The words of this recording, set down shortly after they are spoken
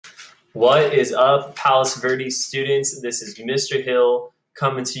What is up, Palos Verde students? This is Mr. Hill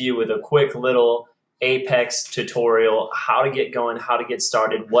coming to you with a quick little Apex tutorial, how to get going, how to get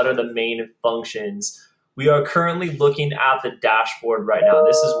started, what are the main functions. We are currently looking at the dashboard right now.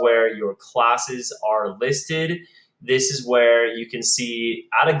 This is where your classes are listed. This is where you can see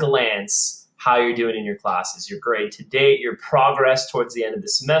at a glance how you're doing in your classes, your grade to date, your progress towards the end of the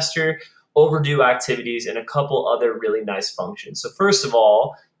semester, overdue activities, and a couple other really nice functions. So first of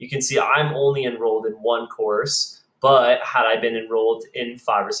all, you can see I'm only enrolled in one course, but had I been enrolled in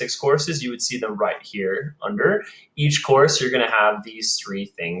 5 or 6 courses, you would see them right here under each course. You're going to have these 3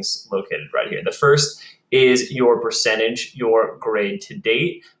 things located right here. The first is your percentage, your grade to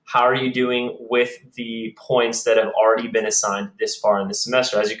date. How are you doing with the points that have already been assigned this far in the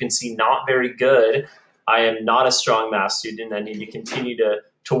semester? As you can see, not very good. I am not a strong math student. I need to continue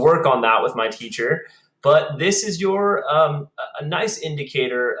to work on that with my teacher. But this is your a nice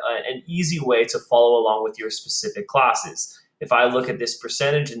indicator, an easy way to follow along with your specific classes. If I look at this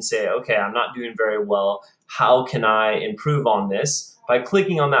percentage and say, okay, I'm not doing very well, how can I improve on this? By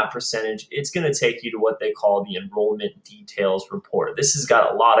clicking on that percentage, it's going to take you to what they call the enrollment details report. This has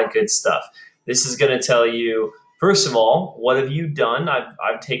got a lot of good stuff. This is going to tell you, first of all, what have you done?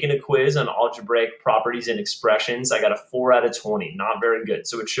 I've taken a quiz on algebraic properties and expressions. I got a 4 out of 20, not very good.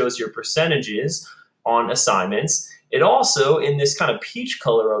 So it shows your percentages on assignments. It also, in this kind of peach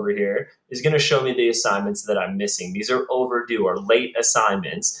color over here, is going to show me the assignments that I'm missing. These are overdue or late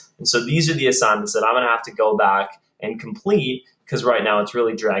assignments. And so these are the assignments that I'm going to have to go back and complete because right now it's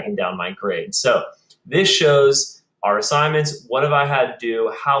really dragging down my grade. So this shows our assignments, what have I had to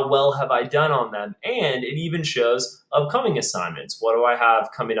do, how well have I done on them, and it even shows upcoming assignments. What do I have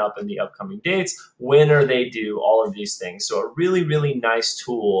coming up in the upcoming dates? When are they due? All of these things. So a really, really nice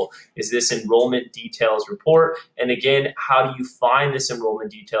tool is this enrollment details report. And again, how do you find this enrollment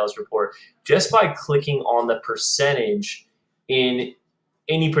details report? Just by clicking on the percentage in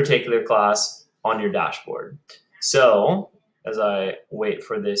any particular class on your dashboard. So as I wait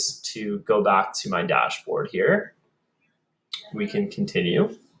for this to go back to my dashboard here, we can continue.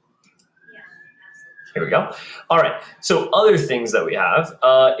 Here we go. All right, so other things that we have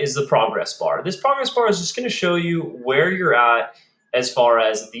is the progress bar. This progress bar is just going to show you where you're at as far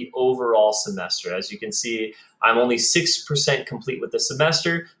as the overall semester. As you can see, I'm only 6% complete with the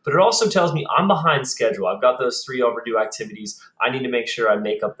semester, but it also tells me I'm behind schedule. I've got those 3 overdue activities. I need to make sure I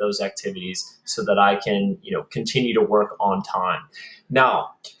make up those activities so that I can, continue to work on time.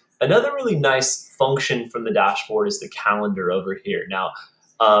 Now, another really nice function from the dashboard is the calendar over here. Now,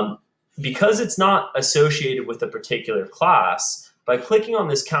 because it's not associated with a particular class, by clicking on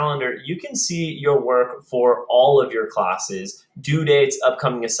this calendar, you can see your work for all of your classes, due dates,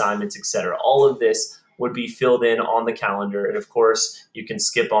 upcoming assignments, etc. All of this would be filled in on the calendar. And of course, you can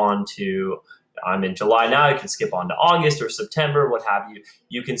skip on to, I'm in July now, you can skip on to August or September, what have you.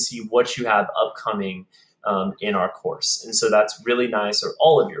 You can see what you have upcoming in our course. And so that's really nice, or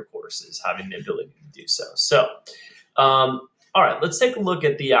all of your courses having the ability to do so. So, all right, let's take a look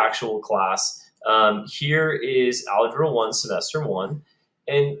at the actual class. Here is Algebra 1, Semester 1.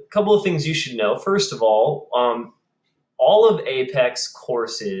 And a couple of things you should know. First of all of Apex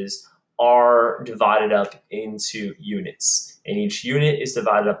courses are divided up into units. And each unit is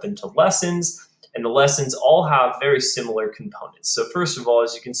divided up into lessons. And the lessons all have very similar components. So first of all,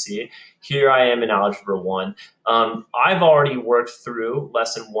 as you can see, here I am in Algebra 1. I've already worked through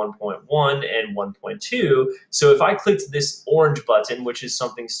lesson 1.1 and 1.2. So if I clicked this orange button, which is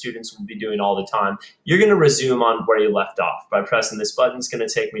something students will be doing all the time, you're going to resume on where you left off. By pressing this button, it's going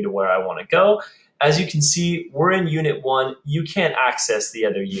to take me to where I want to go. As you can see, we're in Unit 1. You can't access the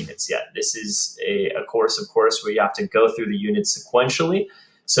other units yet. This is a course, of course, where you have to go through the units sequentially.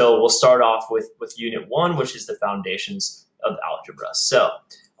 So we'll start off with Unit 1, which is the foundations of algebra. So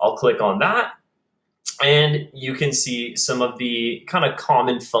I'll click on that, and you can see some of the kind of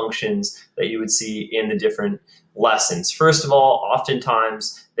common functions that you would see in the different lessons. First of all,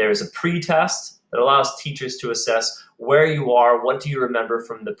 oftentimes there's a pre-test that allows teachers to assess where you are, what do you remember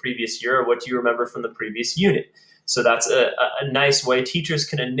from the previous year, or what do you remember from the previous unit. So that's a nice way. Teachers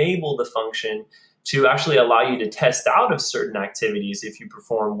can enable the function to actually allow you to test out of certain activities if you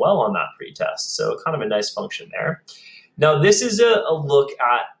perform well on that pretest. So kind of a nice function there. Now, this is a look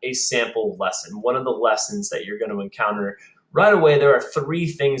at a sample lesson, one of the lessons that you're going to encounter right away. There are 3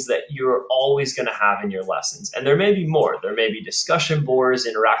 things that you're always going to have in your lessons, and there may be more. There may be discussion boards,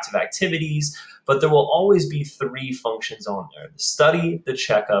 interactive activities, but there will always be 3 functions on there: the study, the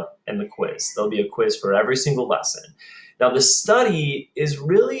checkup, and the quiz. There'll be a quiz for every single lesson. Now, the study is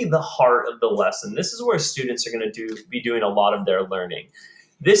really the heart of the lesson. This is where students are going to be doing a lot of their learning.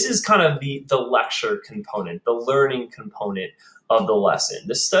 This is kind of the lecture component, the learning component of the lesson.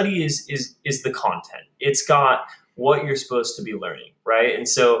 The study is the content. It's got what you're supposed to be learning, right? And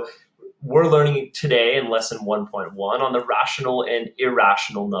so we're learning today in lesson 1.1 on the rational and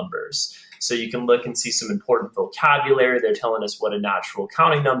irrational numbers. So you can look and see some important vocabulary. They're telling us what a natural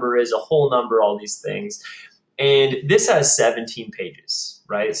counting number is, a whole number, all these things. And this has 17 pages,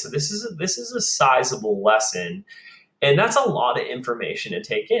 right? So this is a sizable lesson. And that's a lot of information to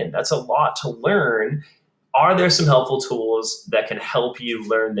take in. That's a lot to learn. Are there some helpful tools that can help you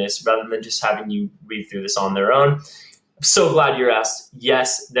learn this rather than just having you read through this on their own? I'm so glad you asked.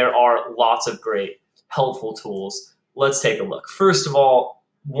 Yes, there are lots of great helpful tools. Let's take a look. First of all,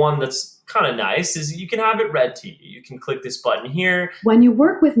 one that's kind of nice is you can have it read to you. You can click this button here. When you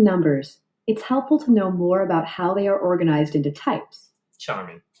work with numbers, it's helpful to know more about how they are organized into types.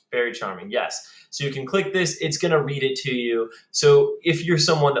 Charming. Very charming. Yes. So you can click this. It's going to read it to you. So if you're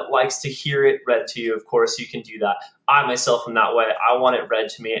someone that likes to hear it read to you, of course, you can do that. I myself am that way. I want it read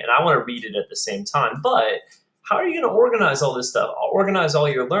to me and I want to read it at the same time. But how are you going to organize all this stuff? I'll organize all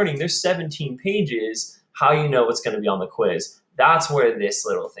your learning. There's 17 pages. How you know what's going to be on the quiz? That's where this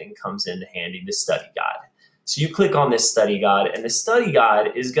little thing comes into handy, the study guide. So you click on this study guide, and the study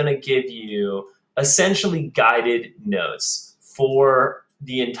guide is going to give you essentially guided notes for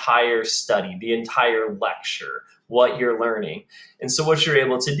the entire study, the entire lecture, what you're learning. And so what you're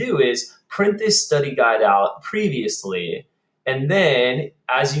able to do is print this study guide out previously, and then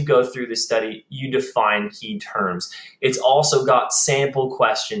as you go through the study, you define key terms. It's also got sample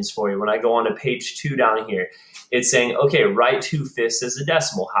questions for you. When I go on to page 2 down here, it's saying, okay, write 2/5 as a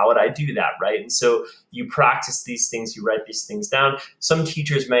decimal. How would I do that, right? And so you practice these things, you write these things down. Some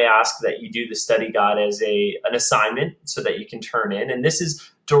teachers may ask that you do the study guide as an assignment so that you can turn in. And this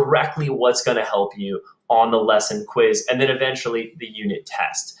is directly what's going to help you on the lesson quiz and then eventually the unit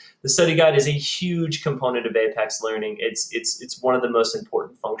test. The study guide is a huge component of Apex Learning. It's one of the most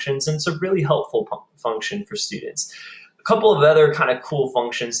important functions, and it's a really helpful function for students. A couple of other kind of cool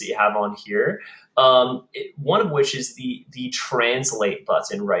functions that you have on here. One of which is the translate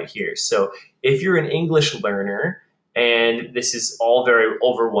button right here. So if you're an English learner, and this is all very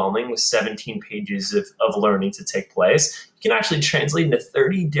overwhelming with 17 pages of learning to take place, you can actually translate into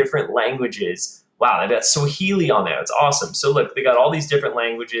 30 different languages. Wow, they've got Swahili on there. It's awesome. So look, they got all these different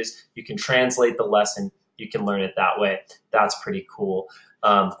languages. You can translate the lesson. You can learn it that way. That's pretty cool.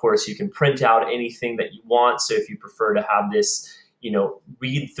 Of course, you can print out anything that you want. So if you prefer to have this,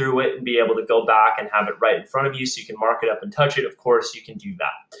 read through it and be able to go back and have it right in front of you so you can mark it up and touch it, of course, you can do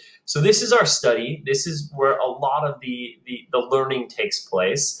that. So this is our study. This is where a lot of the learning takes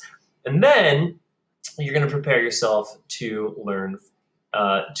place. And then you're going to prepare yourself to learn,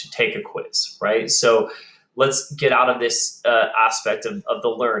 to take a quiz, right? So let's get out of this aspect of the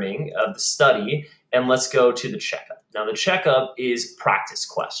learning, of the study, and let's go to the checkup. Now, the checkup is practice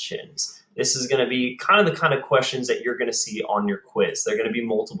questions. This is going to be the kind of questions that you're going to see on your quiz. They're going to be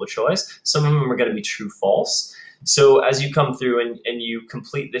multiple choice. Some of them are going to be true, false. So as you come through and you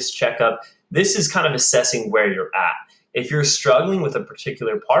complete this checkup, this is kind of assessing where you're at. If you're struggling with a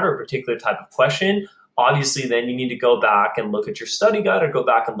particular part or a particular type of question, obviously then you need to go back and look at your study guide or go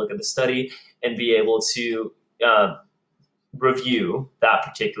back and look at the study and be able to review that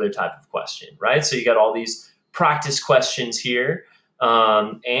particular type of question, right? So you got all these practice questions here.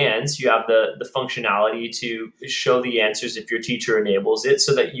 And you have the functionality to show the answers if your teacher enables it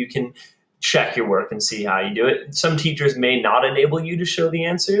so that you can check your work and see how you do it. Some teachers may not enable you to show the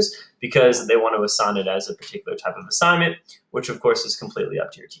answers because they want to assign it as a particular type of assignment, which of course is completely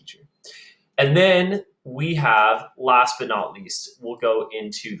up to your teacher. And then we have, last but not least, we'll go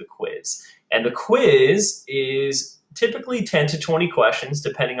into the quiz. And the quiz is typically 10 to 20 questions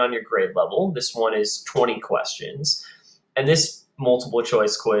depending on your grade level. This one is 20 questions. And this multiple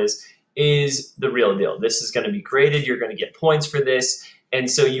choice quiz is the real deal. This is going to be graded. You're going to get points for this. And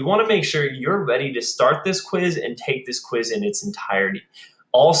so you want to make sure you're ready to start this quiz and take this quiz in its entirety.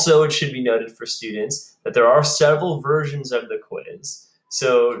 Also, it should be noted for students that there are several versions of the quiz.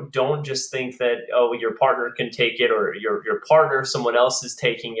 So don't just think that, oh, your partner can take it or your partner, someone else is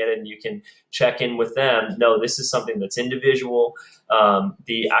taking it and you can check in with them. No, this is something that's individual.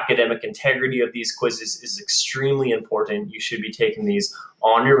 The academic integrity of these quizzes is extremely important. You should be taking these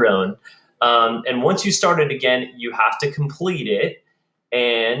on your own. And once you start it again, you have to complete it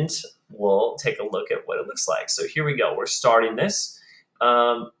and we'll take a look at what it looks like. So here we go. We're starting this.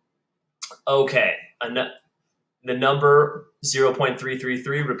 Okay. The number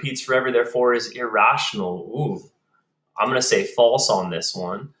 0.333 repeats forever, therefore is irrational. Ooh, I'm going to say false on this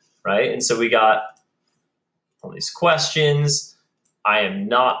one, right? And so we got all these questions. I am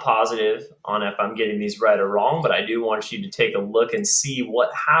not positive on if I'm getting these right or wrong, but I do want you to take a look and see what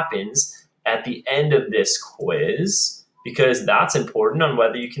happens at the end of this quiz, because that's important on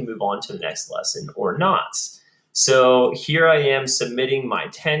whether you can move on to the next lesson or not. So here I am submitting my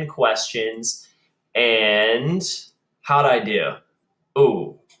 10 questions, and how'd I do?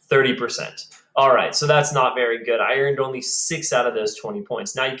 Ooh, 30%. All right, so that's not very good. I earned only 6 out of those 20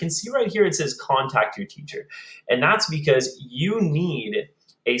 points. Now you can see right here it says contact your teacher. And that's because you need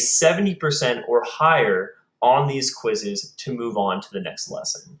a 70% or higher on these quizzes to move on to the next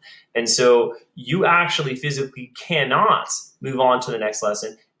lesson. And so you actually physically cannot move on to the next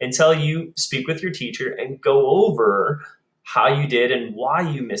lesson until you speak with your teacher and go over how you did and why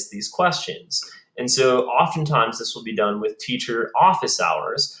you missed these questions. And so oftentimes this will be done with teacher office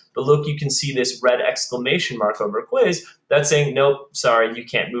hours. But look, you can see this red exclamation mark over quiz that's saying, nope, sorry, you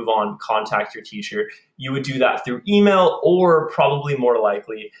can't move on, contact your teacher. You would do that through email, or probably more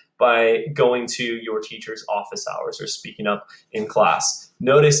likely by going to your teacher's office hours or speaking up in class.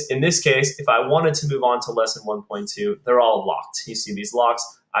 Notice in this case, if I wanted to move on to lesson 1.2, they're all locked. You see these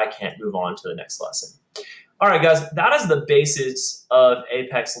locks, I can't move on to the next lesson. All right, guys, that is the basis of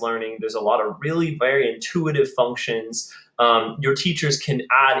Apex Learning. There's a lot of really very intuitive functions. Your teachers can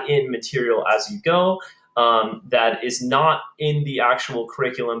add in material as you go that is not in the actual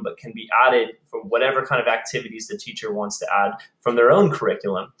curriculum, but can be added for whatever kind of activities the teacher wants to add from their own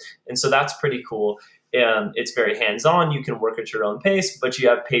curriculum. And so that's pretty cool. It's very hands-on. You can work at your own pace, but you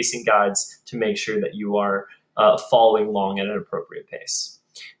have pacing guides to make sure that you are following along at an appropriate pace.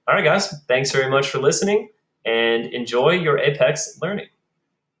 All right, guys, thanks very much for listening, and enjoy your Apex learning.